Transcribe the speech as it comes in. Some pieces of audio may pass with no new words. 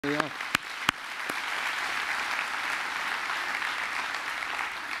Yeah.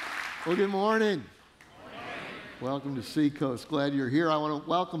 Well, good morning. Welcome to Seacoast. Glad you're here. I want to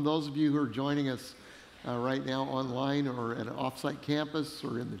welcome those of you who are joining us right now online or at an offsite campus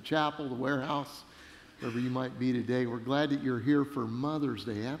or in the chapel, the warehouse, wherever you might be today. We're glad that you're here for Mother's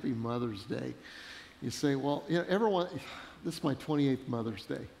Day. Happy Mother's Day. You say, well, everyone, this is my 28th Mother's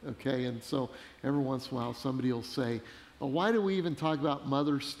Day, okay? And so every once in a while somebody will say, well, why do we even talk about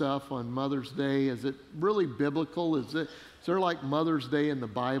mother stuff on Mother's Day? Is it really biblical? Is there like Mother's Day in the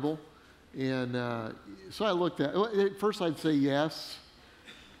Bible? And so I looked at first I'd say yes.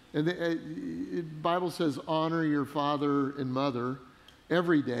 And the Bible says honor your father and mother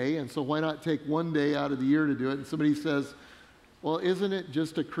every day. And so why not take one day out of the year to do it? And somebody says, well, isn't it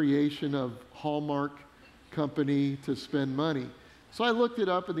just a creation of Hallmark Company to spend money? So I looked it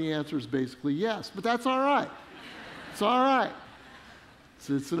up and the answer is basically yes. But that's all right. It's all right.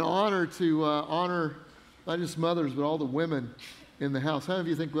 So it's an honor to honor not just mothers, but all the women in the house. How many of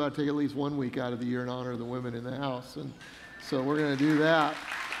you think we ought to take at least 1 week out of the year and honor the women in the house? And so we're going to do that.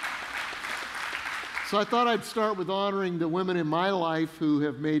 So I thought I'd start with honoring the women in my life who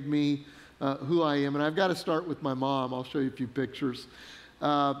have made me who I am. And I've got to start with my mom. I'll show you a few pictures.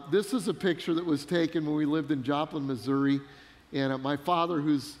 This is a picture that was taken when we lived in Joplin, Missouri. And my father,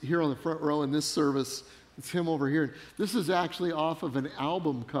 who's here on the front row in this service, it's him over here. This is actually off of an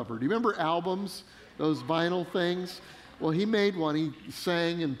album cover. Do you remember albums, those vinyl things? Well, he made one. He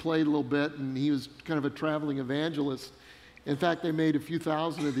sang and played a little bit, and he was kind of a traveling evangelist. In fact, they made a few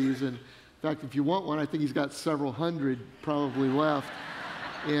thousand of these. And in fact, if you want one, I think he's got several hundred probably left.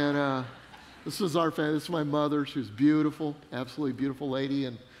 And this is our family. This is my mother. She was beautiful, absolutely beautiful lady.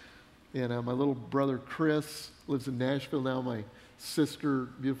 And my little brother Chris lives in Nashville now. My sister,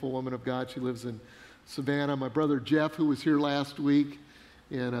 beautiful woman of God, she lives in Savannah. My brother Jeff, who was here last week.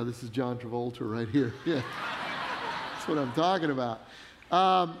 And this is John Travolta right here. Yeah. That's what I'm talking about.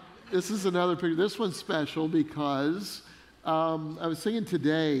 This is another picture. This one's special because I was thinking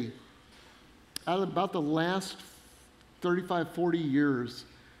today, out of about the last 35, 40 years,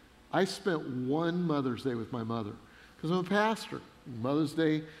 I spent one Mother's Day with my mother because I'm a pastor. Mother's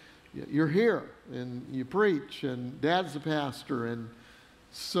Day, you're here and you preach, and Dad's a pastor. And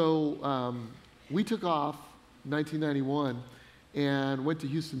so we took off in 1991 and went to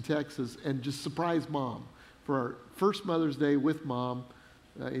Houston, Texas, and just surprised Mom for our first Mother's Day with Mom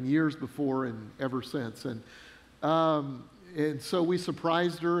in years before and ever since. And so we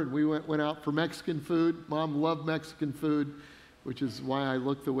surprised her, and we went out for Mexican food. Mom loved Mexican food, which is why I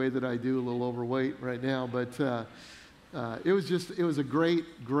look the way that I do, a little overweight right now. But it was a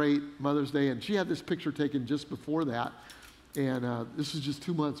great, great Mother's Day. And she had this picture taken just before that. And this was just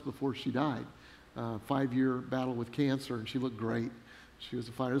 2 months before she died. 5-year battle with cancer, and she looked great. She was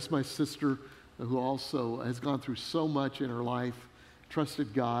a fighter. This is my sister, who also has gone through so much in her life,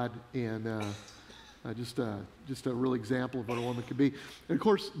 trusted God, and just a real example of what a woman could be. And of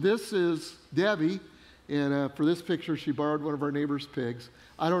course, this is Debbie, and for this picture, she borrowed one of our neighbor's pigs.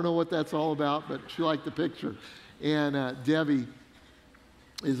 I don't know what that's all about, but she liked the picture. And Debbie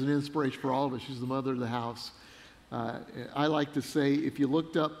is an inspiration for all of us. She's the mother of the house. I like to say, if you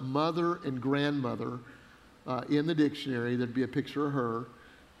looked up mother and grandmother in the dictionary, there'd be a picture of her.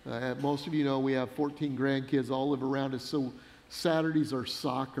 Most of you know we have 14 grandkids, all live around us, so Saturdays are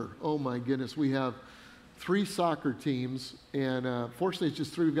soccer. Oh my goodness, we have 3 soccer teams, and fortunately it's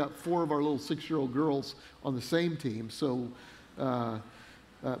just 3. We've got 4 of our little 6-year-old girls on the same team, so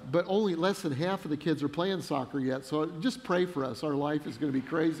but only less than half of the kids are playing soccer yet, so just pray for us. Our life is going to be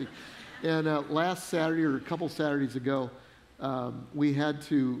crazy. And last Saturday, or a couple Saturdays ago, we had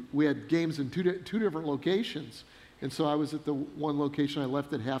games in two different locations. And so I was at the one location. I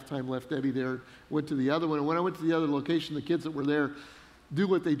left at halftime, left Debbie there, went to the other one. And when I went to the other location, the kids that were there do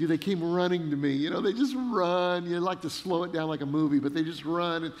what they do. They came running to me. They just run. You like to slow it down like a movie, but they just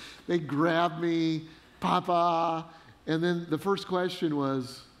run. And they grab me, Papa. And then the first question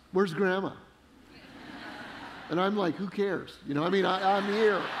was, where's Grandma? And I'm like, who cares? I'm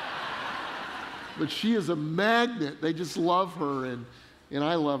here. But she is a magnet. They just love her, and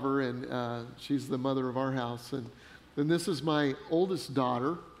I love her, and she's the mother of our house. And this is my oldest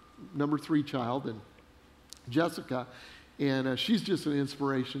daughter, number 3 child, and Jessica, and she's just an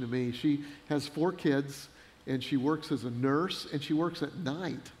inspiration to me. She has 4 kids, and she works as a nurse, and she works at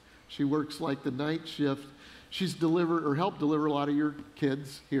night. She works like the night shift. She's helped deliver a lot of your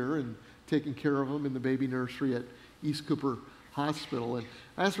kids here and taking care of them in the baby nursery at East Cooper Hospital. And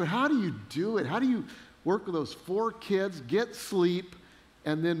I asked her, how do you do it? How do you work with those 4 kids, get sleep,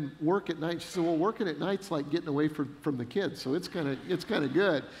 and then work at night. She said, well, working at night's like getting away from the kids, so it's kind of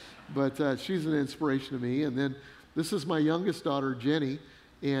good. But she's an inspiration to me. And then this is my youngest daughter, Jenny,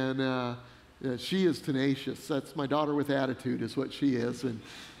 and she is tenacious. That's my daughter with attitude is what she is.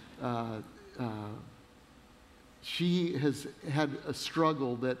 And she has had a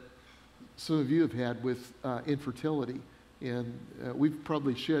struggle that some of you have had with infertility. And we've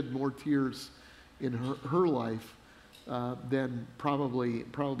probably shed more tears in her life than probably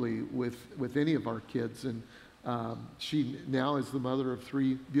with any of our kids. And she now is the mother of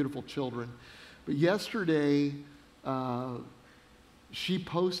 3 beautiful children. But yesterday, she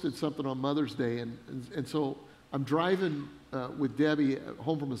posted something on Mother's Day, and so I'm driving with Debbie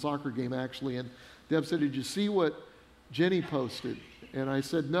home from a soccer game, actually, and Deb said, did you see what Jenny posted? And I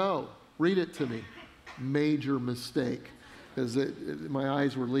said, no, read it to me. Major mistake, because my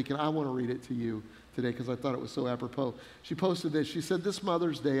eyes were leaking. I want to read it to you today because I thought it was so apropos. She posted this. She said, this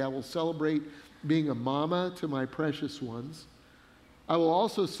Mother's Day, I will celebrate being a mama to my precious ones. I will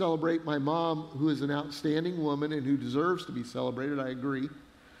also celebrate my mom, who is an outstanding woman and who deserves to be celebrated. I agree.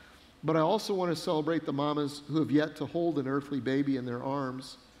 But I also want to celebrate the mamas who have yet to hold an earthly baby in their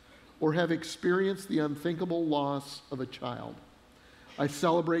arms or have experienced the unthinkable loss of a child. I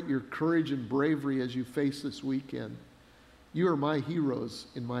celebrate your courage and bravery as you face this weekend. You are my heroes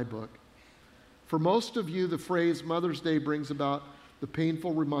in my book. For most of you, the phrase Mother's Day brings about the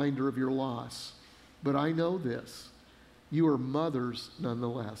painful reminder of your loss. But I know this. You are mothers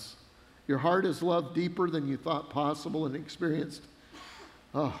nonetheless. Your heart is loved deeper than you thought possible and experienced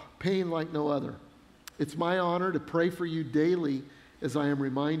pain like no other. It's my honor to pray for you daily as I am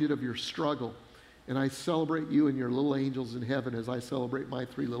reminded of your struggle. And I celebrate you and your little angels in heaven as I celebrate my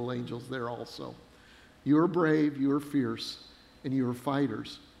 3 little angels there also. You are brave, you are fierce, and you are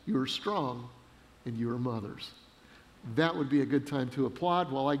fighters. You are strong, and you are mothers. That would be a good time to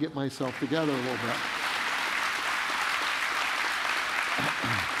applaud while I get myself together a little bit.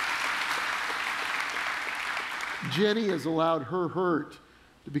 Jenny has allowed her hurt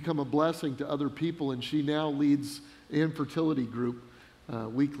to become a blessing to other people, and she now leads an infertility group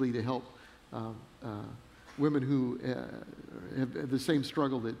weekly to help women who have the same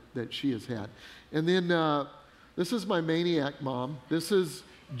struggle that she has had. And then this is my maniac mom. This is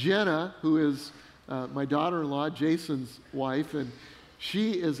Jenna, who is my daughter-in-law, Jason's wife, and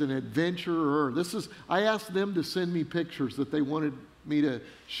she is an adventurer. I asked them to send me pictures that they wanted me to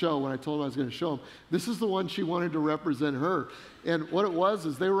show when I told them I was going to show them. This is the one she wanted to represent her. And what it was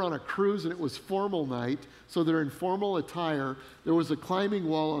is they were on a cruise and it was formal night, so they're in formal attire. There was a climbing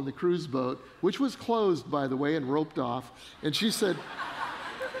wall on the cruise boat, which was closed, by the way, and roped off. And she said,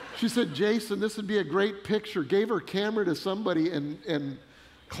 Jason, this would be a great picture. Gave her camera to somebody and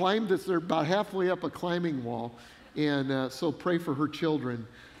climbed this. They're about halfway up a climbing wall. And so pray for her children.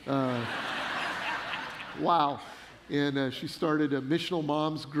 Wow. And she started a missional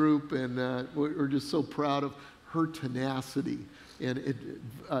moms group, and we're just so proud of her tenacity. And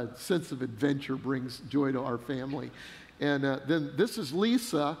a sense of adventure brings joy to our family. And then this is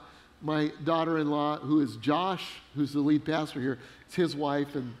Lisa, my daughter-in-law, who is Josh, who's the lead pastor here. It's his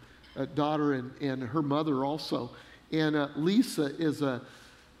wife and daughter and her mother also. And Lisa is a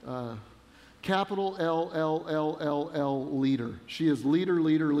capital L leader. She is leader,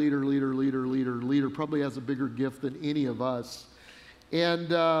 probably has a bigger gift than any of us.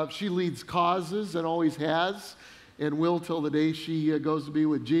 And she leads causes and always has and will till the day she goes to be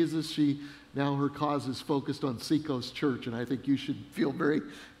with Jesus. Now her cause is focused on Seacoast Church, and I think you should feel very,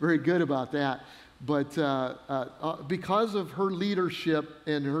 very good about that. But because of her leadership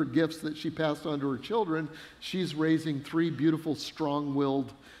and her gifts that she passed on to her children, she's raising 3 beautiful,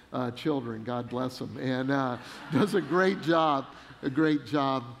 strong-willed children. God bless them, and does a great job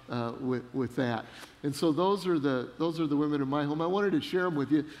with that. And so those are the women in my home. I wanted to share them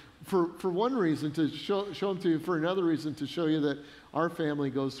with you for one reason, to show them to you. For another reason, to show you that our family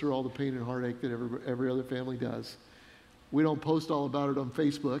goes through all the pain and heartache that every other family does. We don't post all about it on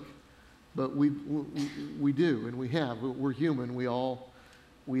Facebook, but we do, and we have. We're human. We all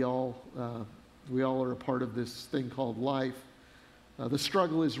are a part of this thing called life. The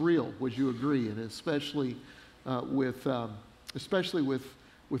struggle is real. Would you agree? And especially with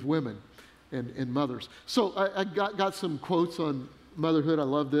women and mothers. So I got some quotes on motherhood. I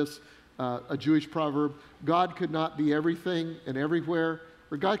love this. A Jewish proverb: God could not be everything and everywhere,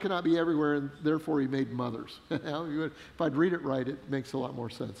 or God could not be everywhere, and therefore He made mothers. If I'd read it right, it makes a lot more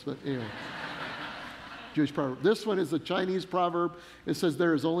sense. But anyway. Jewish proverb. This one is a Chinese proverb. It says,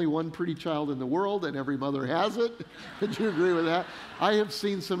 there is only one pretty child in the world, and every mother has it. Would you agree with that? I have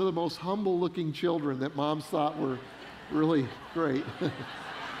seen some of the most humble-looking children that moms thought were really great.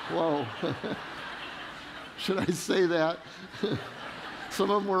 Whoa. Should I say that? Some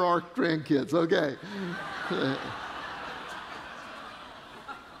of them were our grandkids. Okay.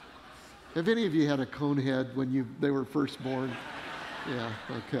 Have any of you had a cone head when they were first born? Yeah,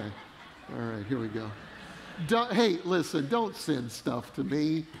 okay. All right, here we go. Hey, listen, don't send stuff to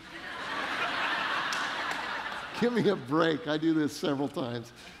me. Give me a break. I do this several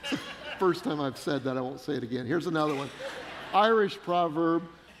times. First time I've said that, I won't say it again. Here's another one. Irish proverb,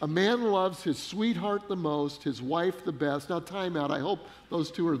 a man loves his sweetheart the most, his wife the best. Now, time out. I hope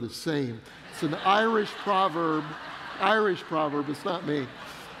those two are the same. It's an Irish proverb. It's not me.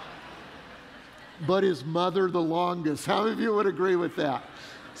 But his mother the longest. How many of you would agree with that?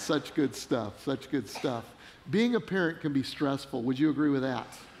 Such good stuff. Being a parent can be stressful. Would you agree with that?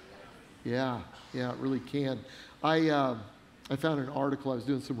 Yeah, it really can. I found an article. I was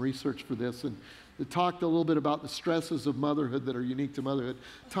doing some research for this, and it talked a little bit about the stresses of motherhood that are unique to motherhood.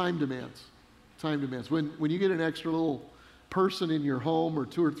 Time demands. When you get an extra little person in your home, or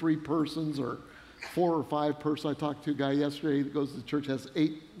 2 or 3 persons, or 4 or 5 persons. I talked to a guy yesterday that goes to the church, has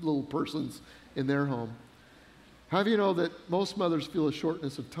 8 little persons in their home. How do you know that most mothers feel a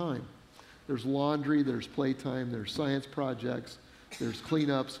shortness of time? There's laundry, there's playtime, there's science projects, there's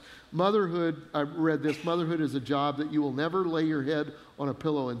cleanups. Motherhood, I read this, motherhood is a job that you will never lay your head on a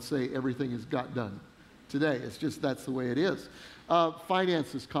pillow and say everything is got done today. It's just, that's the way it is.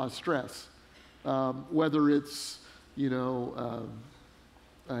 Finances cause stress. Whether it's, a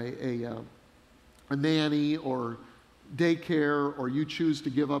nanny or daycare, or you choose to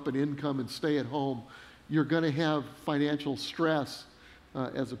give up an income and stay at home, you're going to have financial stress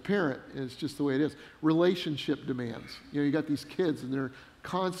as a parent. It's just the way it is. Relationship demands. You got these kids and they're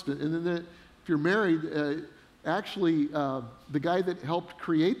constant. And then if you're married, actually the guy that helped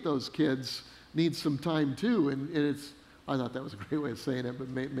create those kids needs some time too. And it's, I thought that was a great way of saying it, but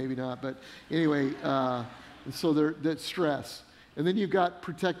maybe not. But anyway, so that's stress. And then you've got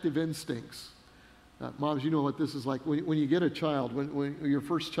protective instincts. Moms, you know what this is like. When you get a child, when your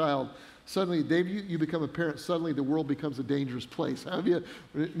first child, suddenly, Dave, you become a parent, suddenly the world becomes a dangerous place. How do you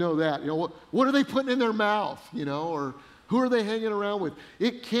know that? What are they putting in their mouth, or who are they hanging around with?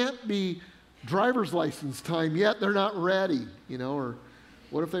 It can't be driver's license time yet. They're not ready, or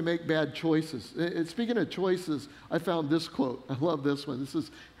what if they make bad choices? Speaking of choices, I found this quote. I love this one. This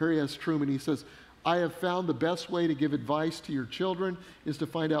is Harry S. Truman. He says, I have found the best way to give advice to your children is to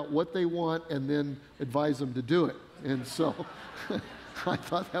find out what they want and then advise them to do it. And so I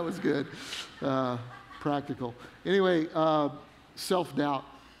thought that was good, practical. Anyway, self-doubt.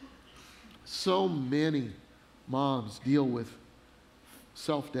 So many moms deal with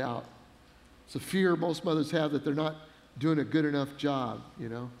self-doubt. It's a fear most mothers have that they're not doing a good enough job,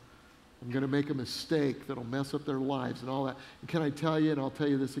 I'm going to make a mistake that'll mess up their lives and all that. And can I tell you, and I'll tell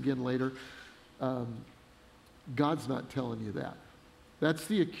you this again later, God's not telling you that. That's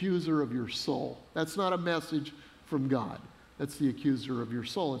the accuser of your soul. That's not a message from God. That's the accuser of your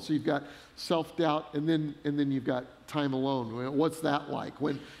soul. And so you've got self-doubt, and then you've got time alone. What's that like?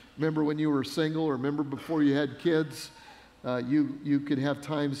 Remember when you were single, or remember before you had kids, you could have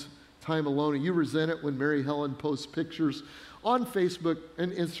time alone, and you resent it when Mary Helen posts pictures on Facebook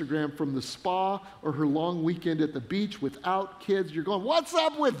and Instagram from the spa or her long weekend at the beach without kids. You're going, what's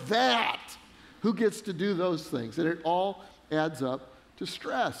up with that? Who gets to do those things? And it all adds up to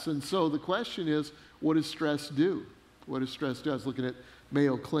stress. And so the question is, what does stress do? What does stress do? I was looking at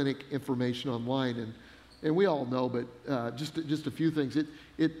Mayo Clinic information online, and we all know, but just a few things. It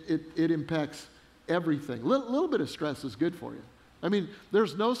impacts everything. Little bit of stress is good for you. I mean,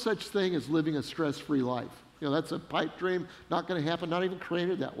 there's no such thing as living a stress-free life. That's a pipe dream, not going to happen, not even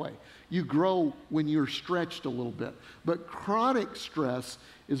created that way. You grow when you're stretched a little bit. But chronic stress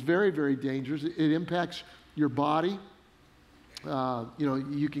is very, very dangerous. It impacts your body.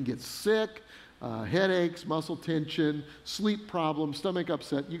 You can get sick, headaches, muscle tension, sleep problems, stomach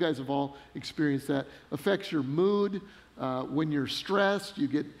upset. You guys have all experienced that. Affects your mood. When you're stressed, you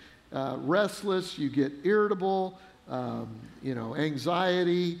get restless, you get irritable,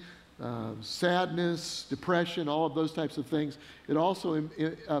 anxiety, sadness, depression, all of those types of things. It also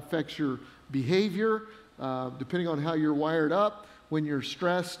affects your behavior, depending on how you're wired up. When you're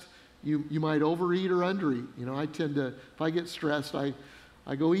stressed, you might overeat or undereat. I tend to, if I get stressed, I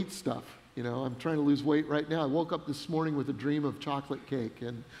go eat stuff. I'm trying to lose weight right now. I woke up this morning with a dream of chocolate cake,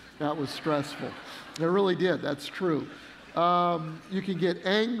 and that was stressful. I really did. That's true. You can get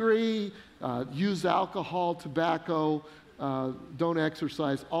angry, use alcohol, tobacco, don't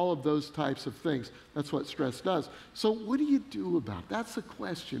exercise, all of those types of things. That's what stress does. So what do you do about it? That's the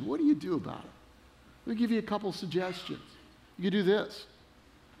question. What do you do about it? Let me give you a couple suggestions. You could do this.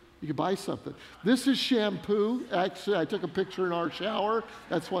 You could buy something. This is shampoo. Actually, I took a picture in our shower.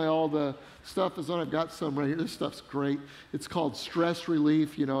 That's why all the stuff is on. I've got some right here. This stuff's great. It's called Stress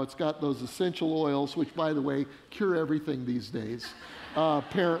Relief. You know, it's got those essential oils, which, by the way, cure everything these days,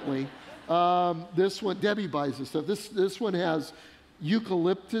 apparently. This one, Debbie buys this stuff. This one has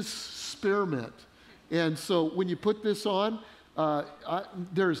eucalyptus spearmint. And so when you put this on,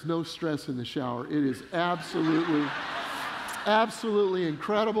 there's no stress in the shower. It is absolutely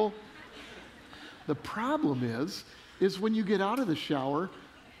incredible. The problem is when you get out of the shower,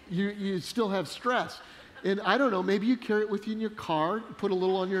 you still have stress. And I don't know, maybe you carry it with you in your car, put a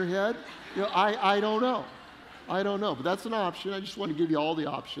little on your head. You know, I don't know. I don't know, but that's an option. I just want to give you all the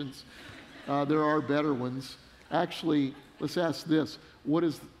options. There are better ones. Actually, let's ask this. What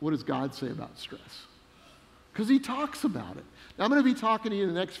does God say about stress? Because he talks about it. Now, I'm going to be talking to you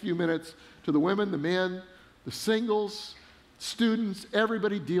in the next few minutes to the women, the men, the singles, students.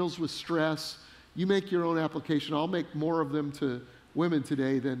 Everybody deals with stress. You make your own application. I'll make more of them to women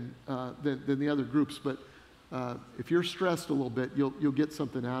today than the other groups. But if you're stressed a little bit, you'll get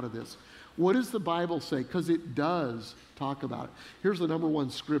something out of this. What does the Bible say? Because it does talk about it. Here's the number one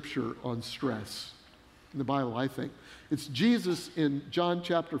scripture on stress in the Bible, I think. It's Jesus in John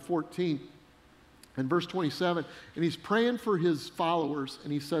chapter 14 and verse 27. And he's praying for his followers,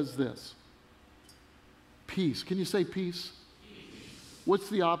 and he says this. Peace. Can you say peace? What's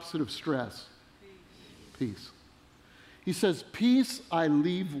the opposite of stress? Peace. He says, peace I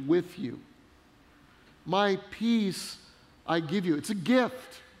leave with you. My peace I give you. It's a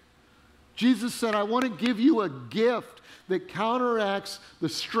gift. Jesus said, I want to give you a gift that counteracts the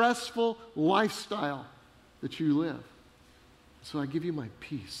stressful lifestyle that you live. So I give you my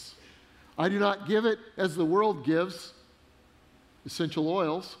peace. I do not give it as the world gives, essential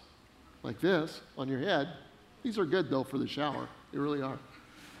oils like this on your head. These are good, though, for the shower. They really are.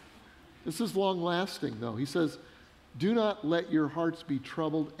 This is long-lasting, though. He says, do not let your hearts be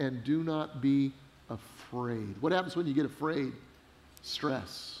troubled and do not be afraid. What happens when you get afraid?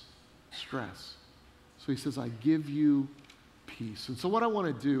 Stress. Stress. So he says, I give you peace. And so what I want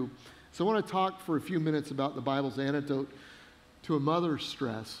to do is I want to talk for a few minutes about the Bible's antidote to a mother's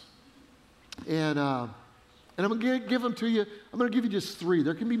stress. And I'm going to give them to you. I'm going to give you just three.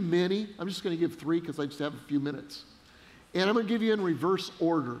 There can be many. I'm just going to give three because I just have a few minutes. And I'm going to give you in reverse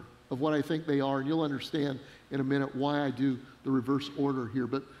order of what I think they are. And you'll understand in a minute why I do the reverse order here.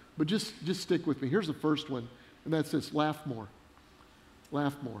 But just stick with me. Here's the first one. And that's this. Laugh more.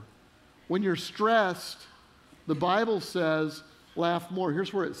 Laugh more. When you're stressed, the Bible says, laugh more.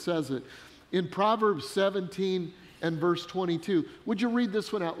 Here's where it says it. In Proverbs 17 and verse 22. Would you read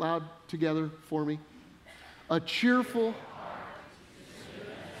this one out loud together for me? A cheerful...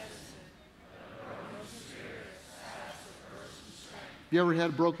 You ever had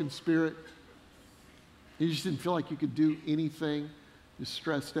a broken spirit? You just didn't feel like you could do anything. You're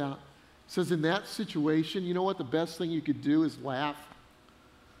stressed out. It says in that situation, you know what the best thing you could do is laugh.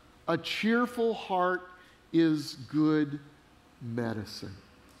 A cheerful heart is good medicine.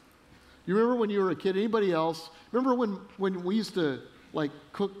 You remember when you were a kid? Anybody else? Remember when we used to like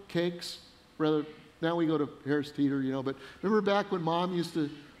cook cakes? Rather, now we go to Harris Teeter, you know. But remember back when Mom used to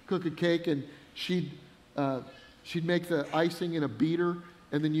cook a cake and she'd make the icing in a beater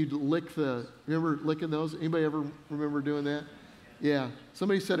and then you'd lick the. Remember licking those? Anybody ever remember doing that? Yeah.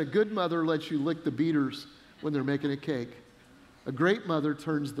 Somebody said a good mother lets you lick the beaters when they're making a cake. A great mother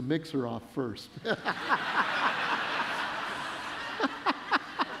turns the mixer off first.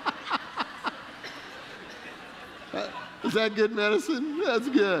 Is that good medicine? That's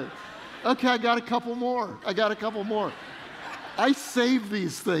good. Okay, I got a couple more. I save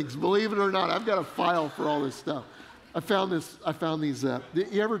these things, believe it or not. I've got a file for all this stuff. I found these.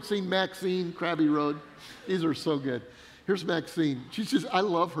 You ever seen Maxine, Krabby Road? These are so good. Here's Maxine. I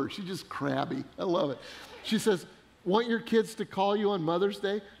love her. She's just crabby. I love it. She says, want your kids to call you on Mother's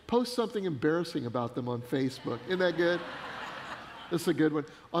Day? Post something embarrassing about them on Facebook. Isn't that good? That's a good one.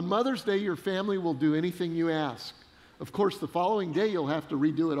 On Mother's Day, your family will do anything you ask. Of course, the following day, you'll have to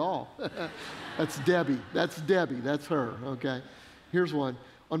redo it all. That's Debbie. That's her, okay? Here's one.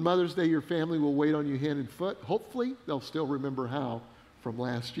 On Mother's Day, your family will wait on you hand and foot. Hopefully, they'll still remember how from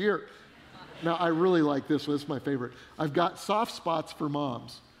last year. Now, I really like this one. This is my favorite. I've got soft spots for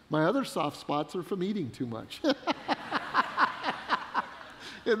moms. My other soft spots are from eating too much.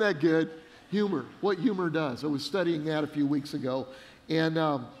 Isn't that good? Humor. What humor does. I was studying that a few weeks ago. And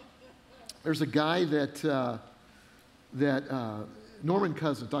there's a guy that Norman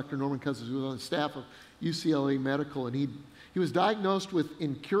Cousins, Dr. Norman Cousins, who was on the staff of UCLA Medical, and he was diagnosed with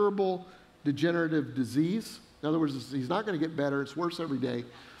incurable degenerative disease. In other words, he's not going to get better. It's worse every day.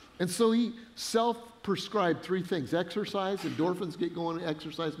 And so he self-prescribed 3 things. Exercise, endorphins get going.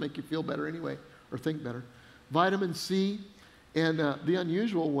 Exercise make you feel better anyway, or think better. Vitamin C, and the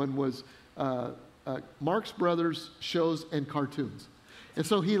unusual one was Marx Brothers shows and cartoons. And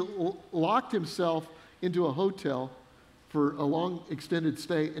so he locked himself into a hotel for a long extended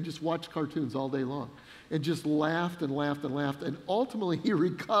stay and just watched cartoons all day long and just laughed and laughed and laughed. And ultimately he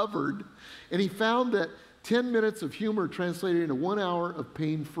recovered, and he found that 10 minutes of humor translated into 1 hour of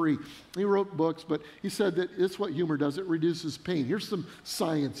pain-free. He wrote books, but he said that it's what humor does. It reduces pain. Here's some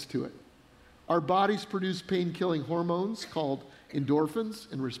science to it. Our bodies produce pain-killing hormones called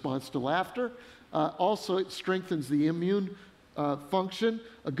endorphins in response to laughter. Also, it strengthens the immune function.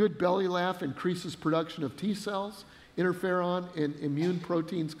 A good belly laugh increases production of T cells, interferon, and immune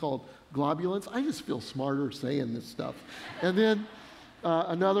proteins called globulins. I just feel smarter saying this stuff. And then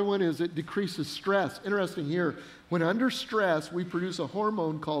another one is it decreases stress. Interesting here, when under stress, we produce a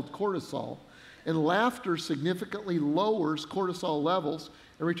hormone called cortisol, and laughter significantly lowers cortisol levels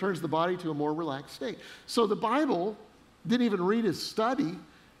and returns the body to a more relaxed state. So the Bible didn't even read his study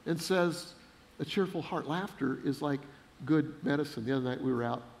and says a cheerful heart, laughter is like good medicine. The other night we were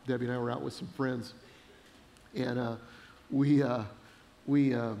out, Debbie and I were out with some friends, and we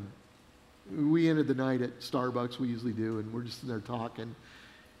ended the night at Starbucks, we usually do, and we're just sitting there talking.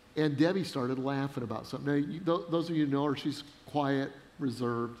 And Debbie started laughing about something. Now, those of you who know her, she's quiet,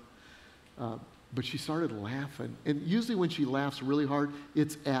 reserved, but she started laughing. And usually when she laughs really hard,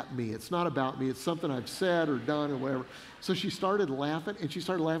 it's at me. It's not about me. It's something I've said or done or whatever. So she started laughing, and she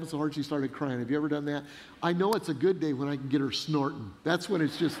started laughing so hard she started crying. Have you ever done that? I know it's a good day when I can get her snorting. That's when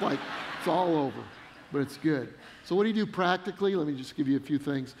it's just like, it's all over, but it's good. So what do you do practically? Let me just give you a few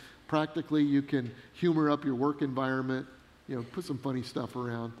things. Practically, you can humor up your work environment, put some funny stuff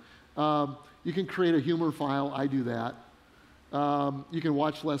around. You can create a humor file. I do that. You can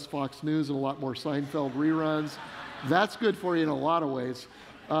watch less Fox News and a lot more Seinfeld reruns. That's good for you in a lot of ways.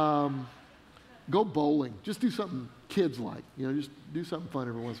 Go bowling. Just do something kids like. Just do something fun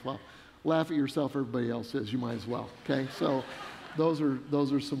every once in a while. Laugh at yourself. Everybody else is. You might as well. Okay. So those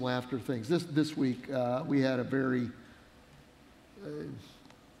are some laughter things. This week we had a very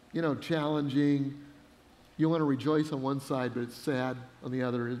challenging. You want to rejoice on one side, but it's sad on the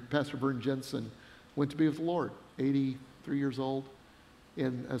other. Pastor Vern Jensen went to be with the Lord, 83 years old.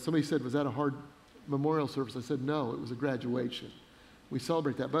 And somebody said, was that a hard memorial service? I said, no, it was a graduation. We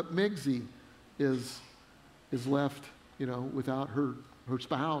celebrate that. But Migsy is left, without her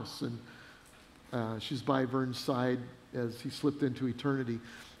spouse. And she's by Vern's side as he slipped into eternity.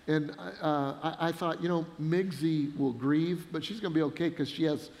 And I thought, Migsy will grieve, but she's going to be okay because she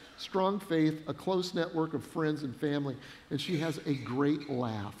has strong faith, a close network of friends and family, and she has a great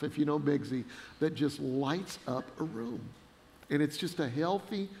laugh, if you know Migsy, that just lights up a room. And it's just a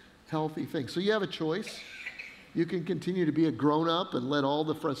healthy thing. So you have a choice. You can continue to be a grown-up and let all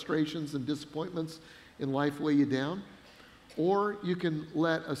the frustrations and disappointments in life weigh you down, or you can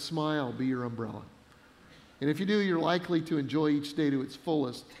let a smile be your umbrella. And if you do, you're likely to enjoy each day to its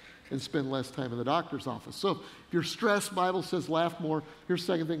fullest and spend less time in the doctor's office. So if you're stressed, Bible says laugh more. Here's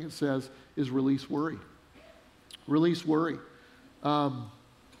the second thing it says is release worry. Release worry.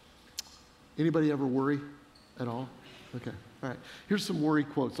 Anybody ever worry at all? Okay. All right. Here's some worry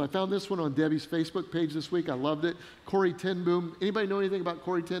quotes. I found this one on Debbie's Facebook page this week. I loved it. Corrie ten Boom. Anybody know anything about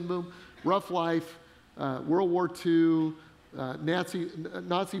Corrie ten Boom? Rough life, World War II,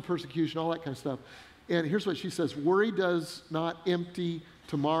 Nazi persecution, all that kind of stuff. And here's what she says. Worry does not empty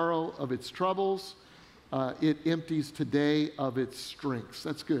tomorrow of its troubles. It empties today of its strengths.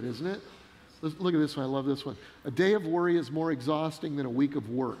 That's good, isn't it? Look at this one. I love this one. A day of worry is more exhausting than a week of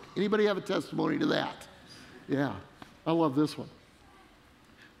work. Anybody have a testimony to that? Yeah. I love this one.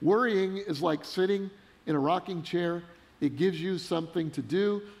 Worrying is like sitting in a rocking chair. It gives you something to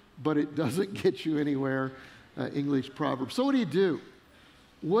do, but it doesn't get you anywhere. English proverb. So what do you do?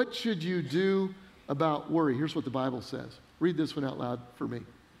 What should you do about worry? Here's what the Bible says. Read this one out loud for me.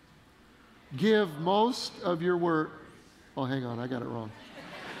 Give most of your work. Oh, hang on, I got it wrong.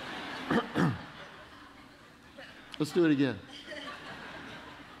 Let's do it again.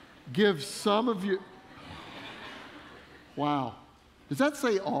 Give some of your. Wow. Does that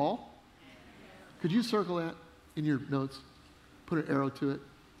say all? Could you circle that in your notes? Put an arrow to it.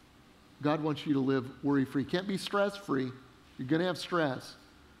 God wants you to live worry-free. Can't be stress-free. You're going to have stress,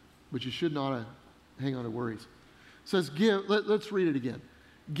 but you should not hang on to worries. It says give, let's read it again.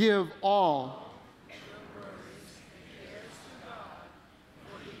 Give all.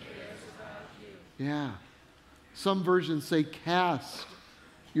 Yeah. Some versions say cast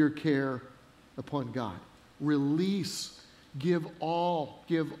your care upon God. Release. Give all.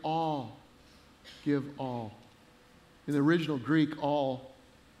 Give all. Give all. In the original Greek, all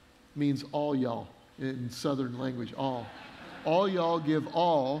means all y'all. In Southern language, all. All y'all give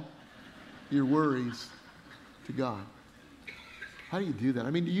all your worries to God. How do you do that?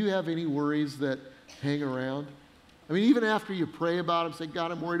 I mean, do you have any worries that hang around? I mean, even after you pray about them, say,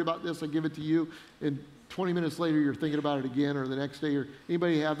 God, I'm worried about this, I give it to you, and 20 minutes later you're thinking about it again, or the next day, or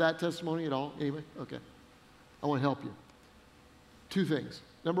anybody have that testimony at all? Anybody? Okay. I want to help you. Two things.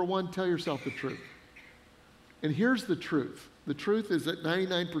 Number one, tell yourself the truth. And here's the truth. The truth is that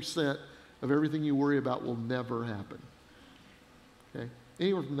 99% of everything you worry about will never happen. Okay?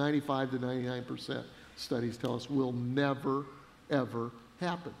 Anywhere from 95 to 99% studies tell us will never, ever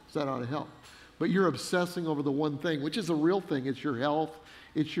happen. So that ought to help. But you're obsessing over the one thing, which is a real thing. It's your health.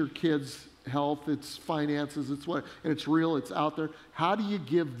 It's your kids' health. It's finances. It's what, and it's real. It's out there. How do you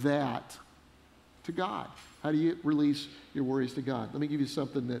give that to God? How do you release your worries to God? Let me give you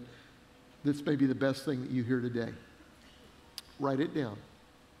something that's maybe the best thing that you hear today. Write it down.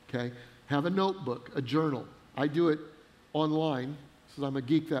 Okay? Have a notebook, a journal. I do it online, because I'm a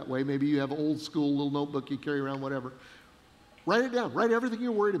geek that way. Maybe you have an old school little notebook you carry around, whatever. Write it down. Write everything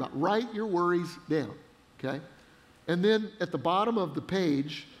you're worried about. Write your worries down, okay? And then at the bottom of the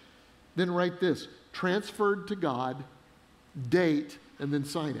page, then write this, transferred to God, date, and then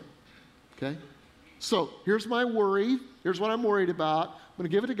sign it, okay? So here's my worry. Here's what I'm worried about. I'm going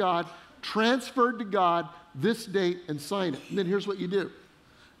to give it to God, transferred to God, this date, and sign it. And then here's what you do.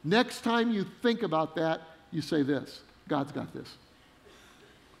 Next time you think about that, you say this, God's got this.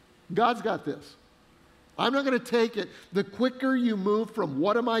 God's got this. I'm not going to take it. The quicker you move from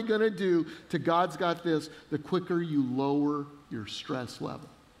what am I going to do to God's got this, the quicker you lower your stress level.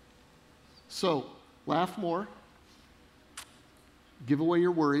 So, laugh more. Give away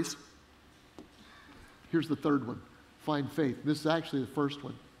your worries. Here's the third one. Find faith. This is actually the first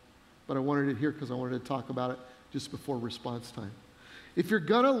one, but I wanted it here because I wanted to talk about it just before response time. If you're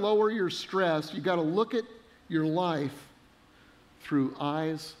going to lower your stress, you've got to look at your life through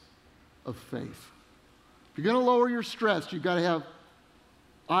eyes of faith. If you're going to lower your stress, you've got to have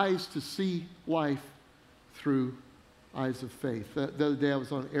eyes to see life through eyes of faith. The other day I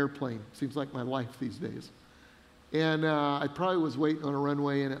was on an airplane. Seems like my life these days. And I probably was waiting on a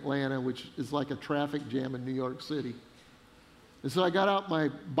runway in Atlanta, which is like a traffic jam in New York City. And so I got out my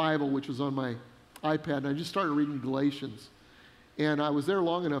Bible, which was on my iPad, and I just started reading Galatians. And I was there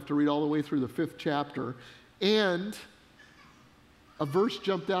long enough to read all the way through the 5th chapter. And a verse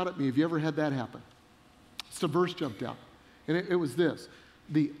jumped out at me. Have you ever had that happen? Just a verse jumped out. And it was this.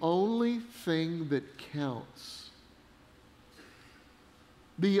 The only thing that counts.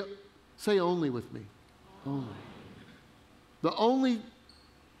 Say only with me. Only. The only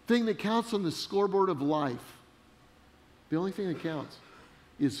thing that counts on the scoreboard of life, the only thing that counts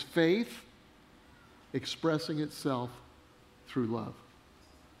is faith expressing itself through love.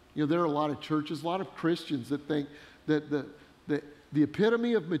 You know, there are a lot of churches, a lot of Christians that think that the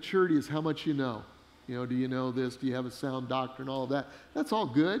epitome of maturity is how much you know. You know, do you know this? Do you have a sound doctrine? All of that. That's all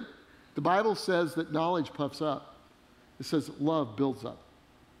good. The Bible says that knowledge puffs up. It says love builds up.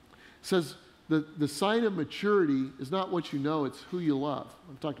 It says the sign of maturity is not what you know, it's who you love.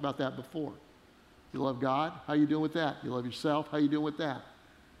 I've talked about that before. You love God? How you doing with that? You love yourself? How you doing with that?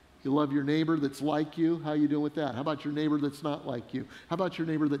 You love your neighbor that's like you? How you doing with that? How about your neighbor that's not like you? How about your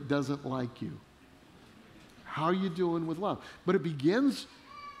neighbor that doesn't like you? How are you doing with love? But it begins,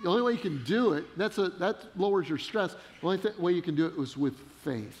 the only way you can do it, that lowers your stress. The only way you can do it is with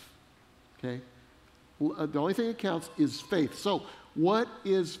faith. Okay? The only thing that counts is faith. So, what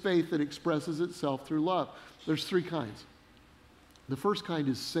is faith that expresses itself through love? There's 3 kinds. The first kind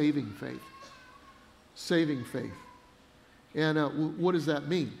is saving faith. Saving faith. And what does that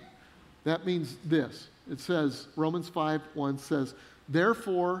mean? That means this. It says, Romans 5:1 says,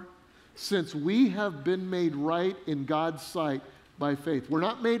 therefore, since we have been made right in God's sight by faith. We're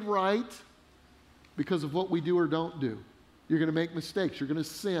not made right because of what we do or don't do. You're going to make mistakes. You're going to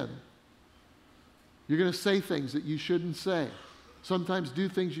sin. You're going to say things that you shouldn't say. Sometimes do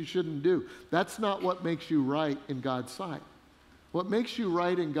things you shouldn't do. That's not what makes you right in God's sight. What makes you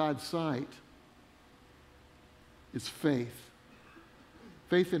right in God's sight is faith.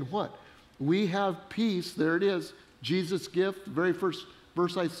 Faith in what? We have peace. There it is. Jesus' gift. The very first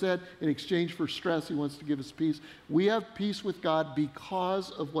verse I said, in exchange for stress, he wants to give us peace. We have peace with God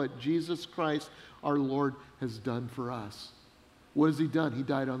because of what Jesus Christ, our Lord, has done for us. What has he done? He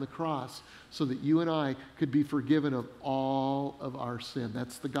died on the cross so that you and I could be forgiven of all of our sin.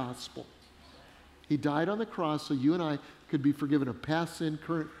 That's the gospel. He died on the cross so you and I could be forgiven of past sin,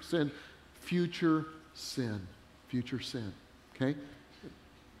 current sin, future sin. Future sin. Okay?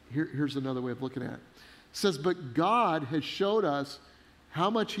 Here's another way of looking at it. It says, but God has showed us how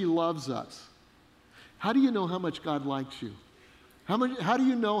much he loves us. How do you know how much God likes you? How do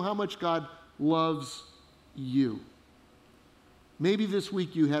you know how much God loves you? Maybe this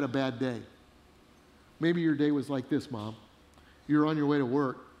week you had a bad day. Maybe your day was like this, Mom. You're on your way to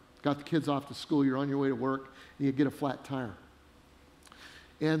work, got the kids off to school, you're on your way to work, and you get a flat tire.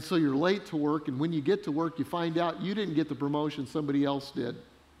 And so you're late to work, and when you get to work, you find out you didn't get the promotion somebody else did.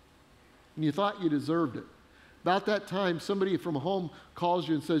 And you thought you deserved it. About that time, somebody from home calls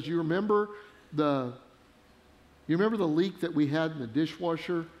you and says, you remember the leak that we had in the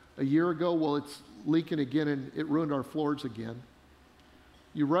dishwasher a year ago? Well, it's leaking again, and it ruined our floors again.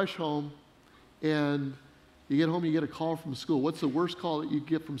 You rush home, and you get home, you get a call from school. What's the worst call that you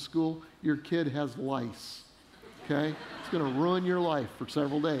get from school? Your kid has lice, okay? It's going to ruin your life for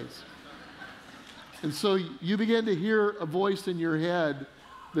several days. And so you begin to hear a voice in your head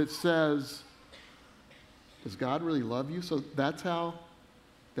that says, does God really love you? So that's how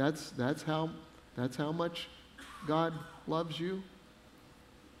much God loves you.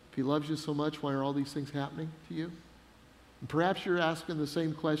 If he loves you so much, why are all these things happening to you? And perhaps you're asking the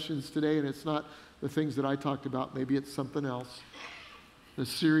same questions today, and it's not the things that I talked about. Maybe it's something else. A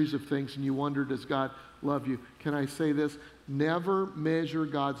series of things, and you wonder, does God love you? Can I say this? Never measure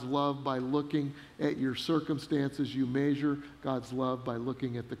God's love by looking at your circumstances. You measure God's love by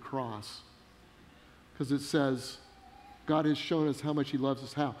looking at the cross. Because it says, God has shown us how much he loves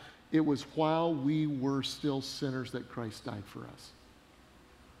us. How? It was while we were still sinners that Christ died for us.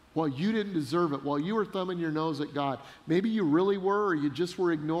 While you didn't deserve it, while you were thumbing your nose at God, maybe you really were, or you just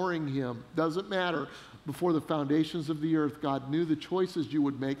were ignoring him. Doesn't matter. Before the foundations of the earth, God knew the choices you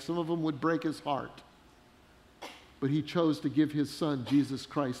would make. Some of them would break his heart. But he chose to give his son, Jesus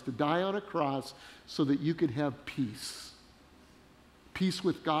Christ, to die on a cross so that you could have peace. Peace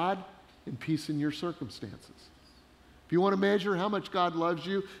with God and peace in your circumstances. If you want to measure how much God loves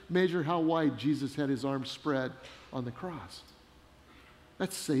you, measure how wide Jesus had his arms spread on the cross.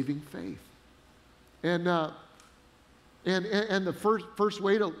 That's saving faith. And the first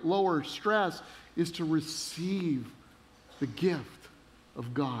way to lower stress is to receive the gift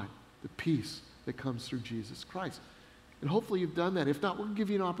of God, the peace that comes through Jesus Christ. And hopefully you've done that. If not, we'll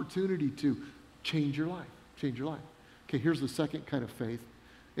give you an opportunity to change your life. Change your life. Okay, here's the second kind of faith,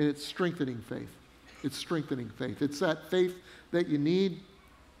 and it's strengthening faith. It's strengthening faith. It's that faith that you need.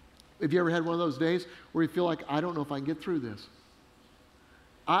 Have you ever had one of those days where you feel like, I don't know if I can get through this?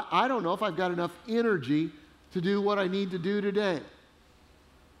 I don't know if I've got enough energy to do what I need to do today.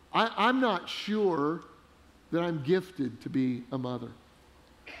 I'm not sure that I'm gifted to be a mother.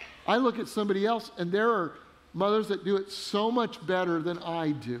 I look at somebody else, and there are mothers that do it so much better than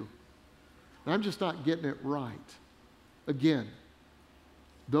I do. And I'm just not getting it right. Again,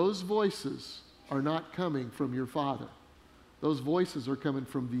 those voices are not coming from your father. Those voices are coming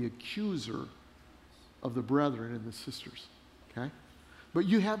from the accuser of the brethren and the sisters. Okay? But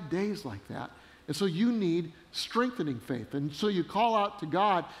you have days like that. And so you need strengthening faith. And so you call out to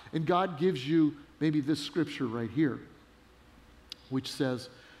God, and God gives you maybe this scripture right here, which says,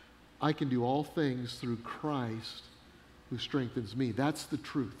 I can do all things through Christ who strengthens me. That's the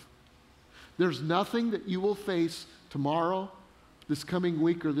truth. There's nothing that you will face tomorrow, this coming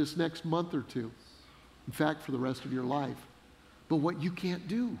week, or this next month or two. In fact, for the rest of your life. But what you can't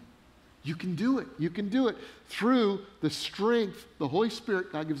do, you can do it. You can do it through the strength, the Holy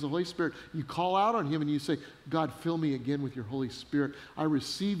Spirit. God gives the Holy Spirit. You call out on him and you say, God, fill me again with your Holy Spirit. I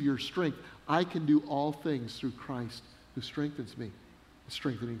receive your strength. I can do all things through Christ who strengthens me.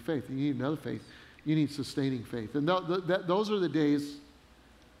 Strengthening faith. You need another faith. You need sustaining faith. And those are the days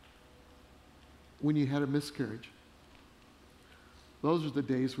when you had a miscarriage. Those are the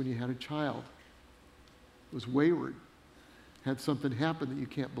days when you had a child. It was wayward. Had something happen that you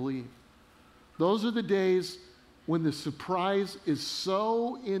can't believe. Those are the days when the surprise is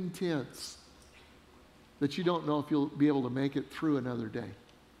so intense that you don't know if you'll be able to make it through another day.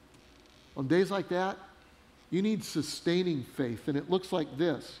 On days like that, you need sustaining faith, and it looks like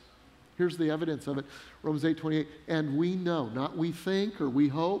this. Here's the evidence of it. Romans 8:28. And we know, not we think or we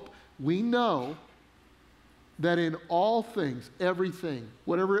hope, we know that in all things, everything,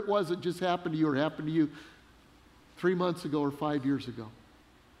 whatever it was that just happened to you or happened to you 3 months ago or 5 years ago,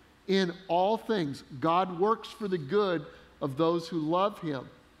 in all things, God works for the good of those who love him.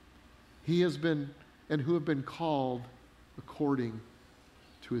 He has been, and who have been called according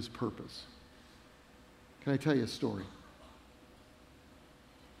to his purpose. Can I tell you a story?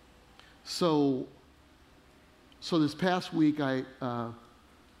 So, So this past week, not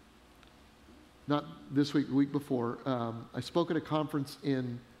this week, the week before, I spoke at a conference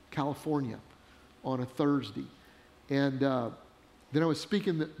in California on a Thursday. And then I was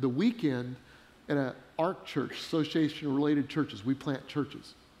speaking the weekend at an ARC church, Association of Related Churches. We plant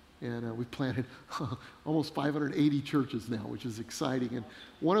churches. And we've planted almost 580 churches now, which is exciting. And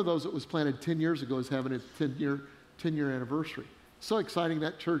one of those that was planted 10 years ago is having its 10-year anniversary. So exciting,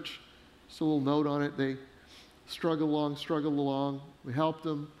 that church, just a little note on it, they struggled along. We helped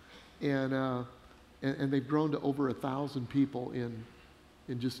them, and they've grown to over 1,000 people in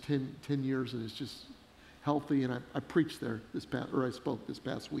just 10 years, and it's just healthy. And I preached there I spoke this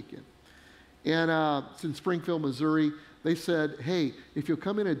past weekend. And it's in Springfield, Missouri. They said, hey, if you'll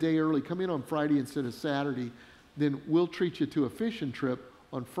come in a day early, come in on Friday instead of Saturday, then we'll treat you to a fishing trip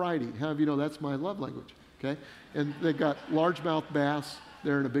on Friday. How do you know that's my love language? Okay? And they got largemouth bass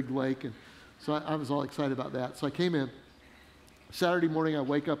there in a big lake. And so I was all excited about that. So I came in. Saturday morning, I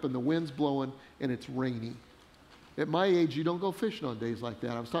wake up and the wind's blowing and it's raining. At my age, you don't go fishing on days like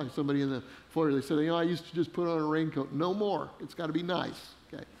that. I was talking to somebody in the Florida. They said, I used to just put on a raincoat. No more. It's got to be nice.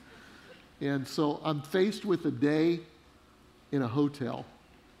 Okay? And so I'm faced with a day in a hotel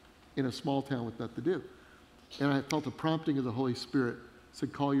in a small town with nothing to do. And I felt a prompting of the Holy Spirit.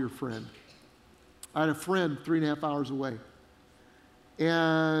 Said, call your friend. I had a friend 3.5 hours away.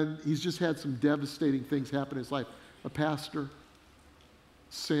 And he's just had some devastating things happen in his life. A pastor,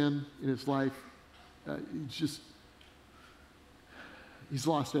 sin in his life. He's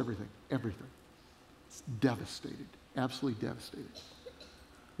lost everything. It's devastated, absolutely devastated.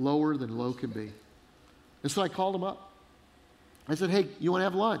 Lower than low can be. And so I called him up. I said, hey, you want to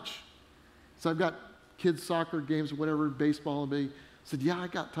have lunch? So I've got kids' soccer games or whatever, baseball. And he said, yeah, I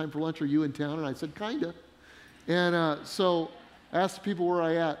got time for lunch. Are you in town? And I said, kinda. And so I asked the people where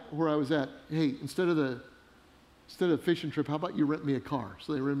I was at, hey, instead of the fishing trip, how about you rent me a car?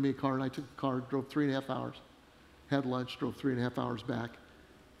 So they rented me a car, and I took the car, drove 3.5 hours, had lunch, drove 3.5 hours back,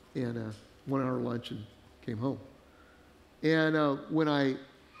 and 1 hour lunch, and came home. And when I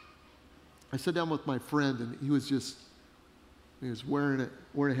sat down with my friend, and he was wearing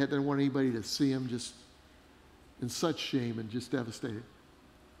a hat. Didn't want anybody to see him, just in such shame and just devastated.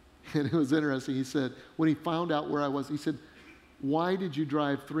 And it was interesting. He said, when he found out where I was, he said, why did you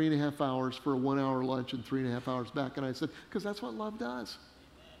drive 3.5 hours for a 1 hour lunch and 3.5 hours back? And I said, because that's what love does.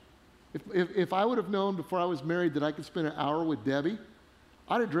 If I would have known before I was married that I could spend an hour with Debbie,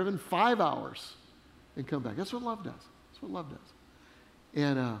 I'd have driven 5 hours and come back. That's what love does. That's what love does.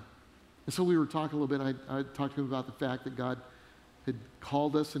 And so we were talking a little bit. I talked to him about the fact that God had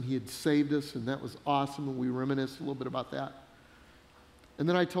called us and he had saved us, and that was awesome, and we reminisced a little bit about that. And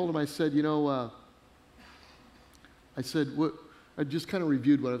then I told him, I said, I just kind of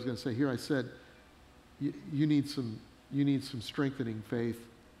reviewed what I was going to say here. I said, you need some strengthening faith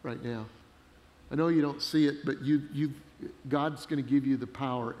right now. I know you don't see it, but God's going to give you the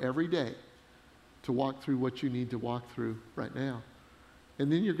power every day to walk through what you need to walk through right now.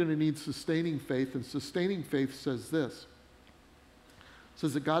 And then you're going to need sustaining faith, and sustaining faith says this. It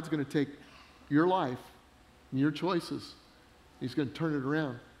says that God's going to take your life and your choices, he's going to turn it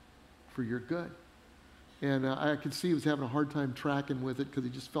around for your good. And I could see he was having a hard time tracking with it because he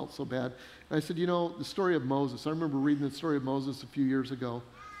just felt so bad. And I said, the story of Moses. I remember reading the story of Moses a few years ago.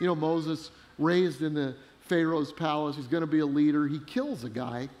 Moses, raised in the Pharaoh's palace. He's going to be a leader. He kills a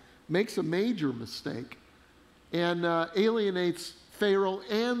guy, makes a major mistake, and alienates Pharaoh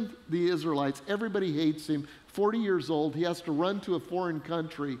and the Israelites. Everybody hates him. 40 years old. He has to run to a foreign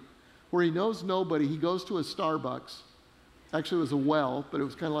country where he knows nobody. He goes to a Starbucks. Actually, it was a well, but it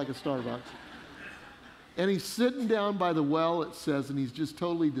was kind of like a Starbucks. And he's sitting down by the well, it says, and he's just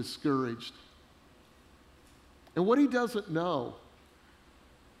totally discouraged. And what he doesn't know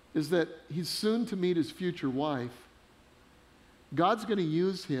is that he's soon to meet his future wife. God's going to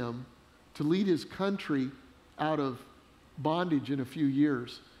use him to lead his country out of bondage in a few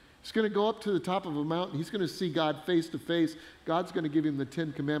years. He's going to go up to the top of a mountain. He's going to see God face to face. God's going to give him the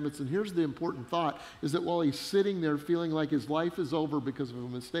 10 Commandments. And here's the important thought, is that while he's sitting there feeling like his life is over because of a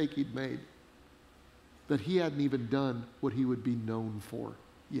mistake he'd made, that he hadn't even done what he would be known for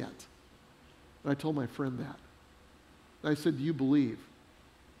yet. And I told my friend that. I said, do you believe?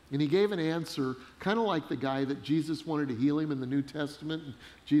 And he gave an answer kind of like the guy that Jesus wanted to heal him in the New Testament. And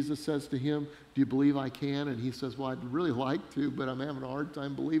Jesus says to him, do you believe I can? And he says, well, I'd really like to, but I'm having a hard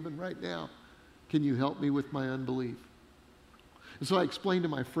time believing right now. Can you help me with my unbelief? And so I explained to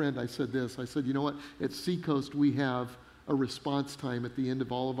my friend, I said this. I said, you know what? At Seacoast, we have a response time at the end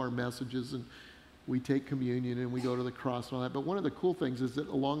of all of our messages, and we take communion and we go to the cross and all that. But one of the cool things is that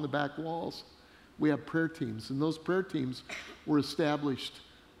along the back walls, we have prayer teams. And those prayer teams were established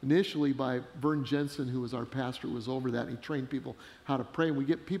initially by Vern Jensen, who was our pastor, who was over that. And he trained people how to pray. And we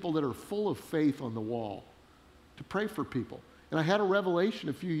get people that are full of faith on the wall to pray for people. And I had a revelation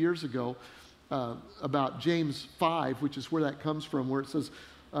a few years ago about James 5, which is where that comes from, where it says,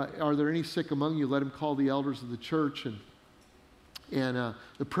 are there any sick among you? Let him call the elders of the church. And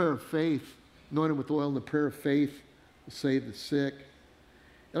the prayer of faith, anoint him with oil, and the prayer of faith will save the sick.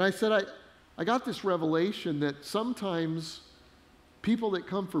 And I said, I got this revelation that sometimes people that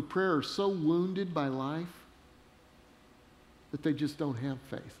come for prayer are so wounded by life that they just don't have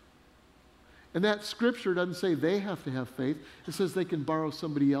faith. And that scripture doesn't say they have to have faith. It says they can borrow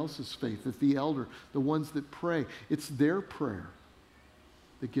somebody else's faith, that the elder, the ones that pray, it's their prayer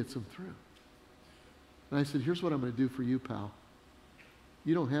that gets them through. And I said, here's what I'm going to do for you, pal.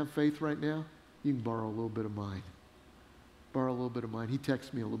 You don't have faith right now? You can borrow a little bit of mine. Borrow a little bit of mine. He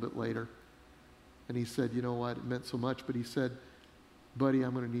texted me a little bit later, and he said, you know what, it meant so much, but he said, buddy,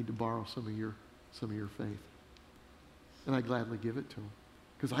 I'm going to need to borrow some of your faith. And I gladly give it to him,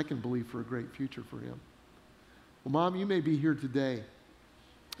 because I can believe for a great future for him. Well, Mom, you may be here today,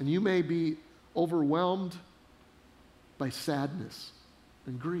 and you may be overwhelmed by sadness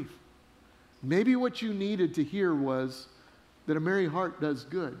and grief. Maybe what you needed to hear was that a merry heart does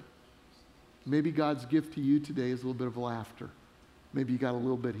good. Maybe God's gift to you today is a little bit of laughter. Maybe you got a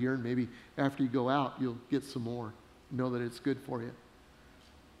little bit here, and maybe after you go out, you'll get some more. Know that it's good for you.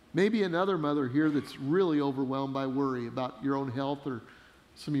 Maybe another mother here that's really overwhelmed by worry about your own health or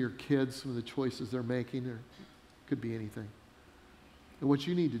some of your kids, some of the choices they're making, or it could be anything. And what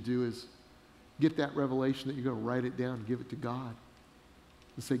you need to do is get that revelation that you're going to write it down and give it to God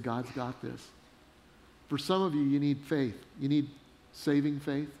and say, God's got this. For some of you, you need faith. You need saving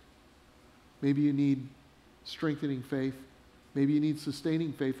faith. Maybe you need strengthening faith. Maybe you need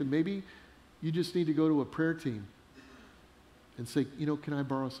sustaining faith. And maybe you just need to go to a prayer team and say, you know, can I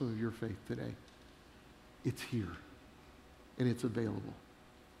borrow some of your faith today? It's here, and it's available.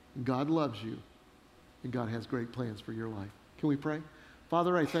 And God loves you, and God has great plans for your life. Can we pray?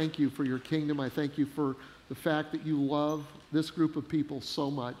 Father, I thank you for your kingdom. I thank you for the fact that you love this group of people so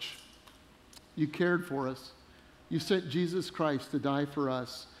much. You cared for us. You sent Jesus Christ to die for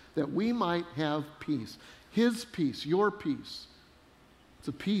us, that we might have peace. His peace, your peace. It's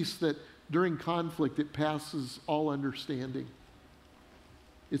a peace that during conflict, it passes all understanding.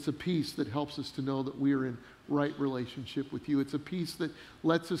 It's a peace that helps us to know that we are in right relationship with you. It's a peace that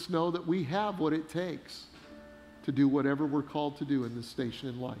lets us know that we have what it takes to do whatever we're called to do in this station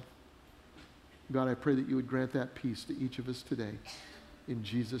in life. God, I pray that you would grant that peace to each of us today. In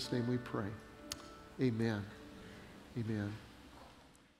Jesus' name we pray. Amen. Amen.